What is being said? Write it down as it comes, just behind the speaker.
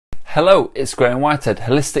Hello, it's Graham Whitehead,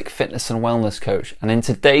 Holistic Fitness and Wellness Coach, and in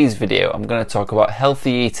today's video I'm going to talk about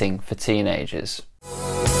healthy eating for teenagers.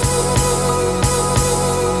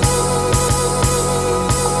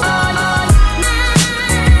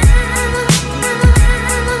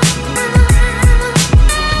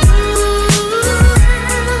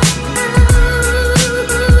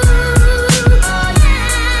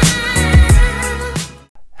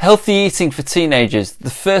 Healthy eating for teenagers. The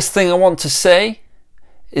first thing I want to say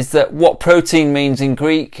is that what protein means in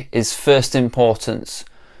Greek is first importance.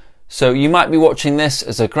 So you might be watching this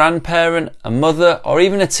as a grandparent, a mother, or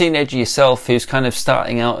even a teenager yourself who's kind of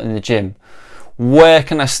starting out in the gym. Where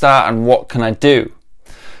can I start and what can I do?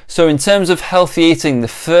 So in terms of healthy eating, the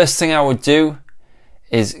first thing I would do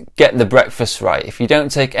is get the breakfast right. If you don't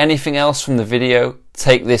take anything else from the video,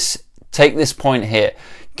 take this point here.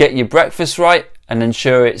 Get your breakfast right and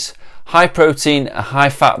ensure it's high protein, a high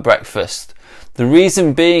fat breakfast. The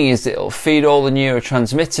reason being is that it'll feed all the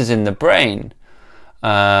neurotransmitters in the brain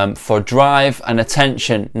for drive and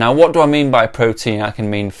attention. Now, what do I mean by protein? I can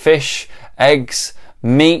mean fish, eggs,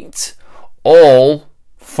 meat, all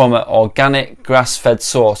from an organic grass-fed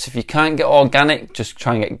source. If you can't get organic, just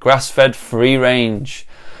try and get grass-fed, free range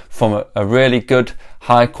from a really good,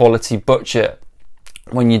 high-quality butcher.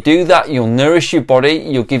 When you do that, you'll nourish your body,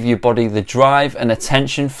 you'll give your body the drive and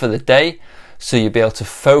attention for the day, so you'll be able to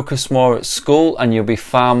focus more at school and you'll be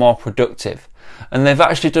far more productive. And they've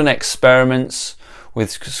actually done experiments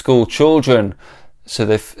with school children. So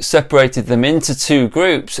they've separated them into two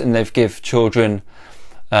groups and they've give children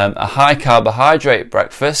a high carbohydrate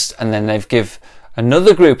breakfast, and then they've give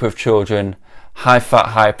another group of children high fat,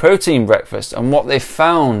 high protein breakfast. And what they've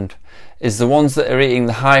found is the ones that are eating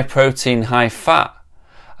the high protein, high fat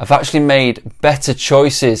have actually made better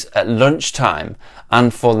choices at lunchtime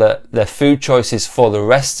and for their food choices for the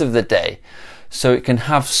rest of the day. So it can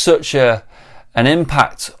have such an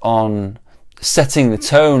impact on setting the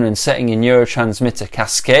tone and setting your neurotransmitter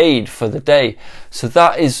cascade for the day. So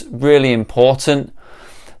that is really important.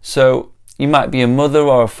 So you might be a mother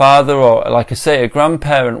or a father or, like I say, a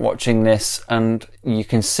grandparent watching this, and you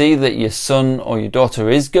can see that your son or your daughter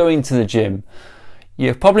is going to the gym.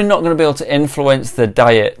 You're probably not going to be able to influence the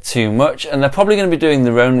diet too much, and they're probably going to be doing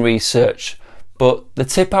their own research. But the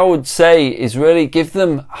tip I would say is really give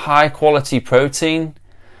them high quality protein,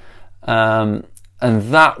 and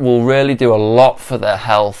that will really do a lot for their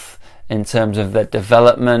health in terms of their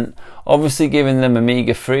development. Obviously giving them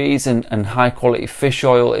omega-3s and high quality fish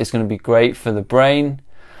oil is going to be great for the brain.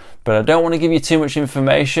 But I don't want to give you too much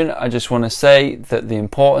information. I just want to say that the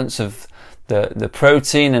importance of the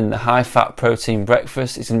protein and the high fat protein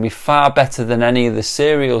breakfast is going to be far better than any of the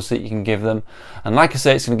cereals that you can give them. And like I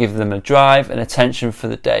say, it's going to give them a drive and attention for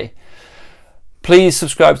the day. Please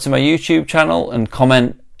subscribe to my YouTube channel and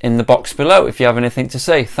comment in the box below if you have anything to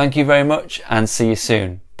say. Thank you very much and see you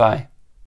soon. Bye.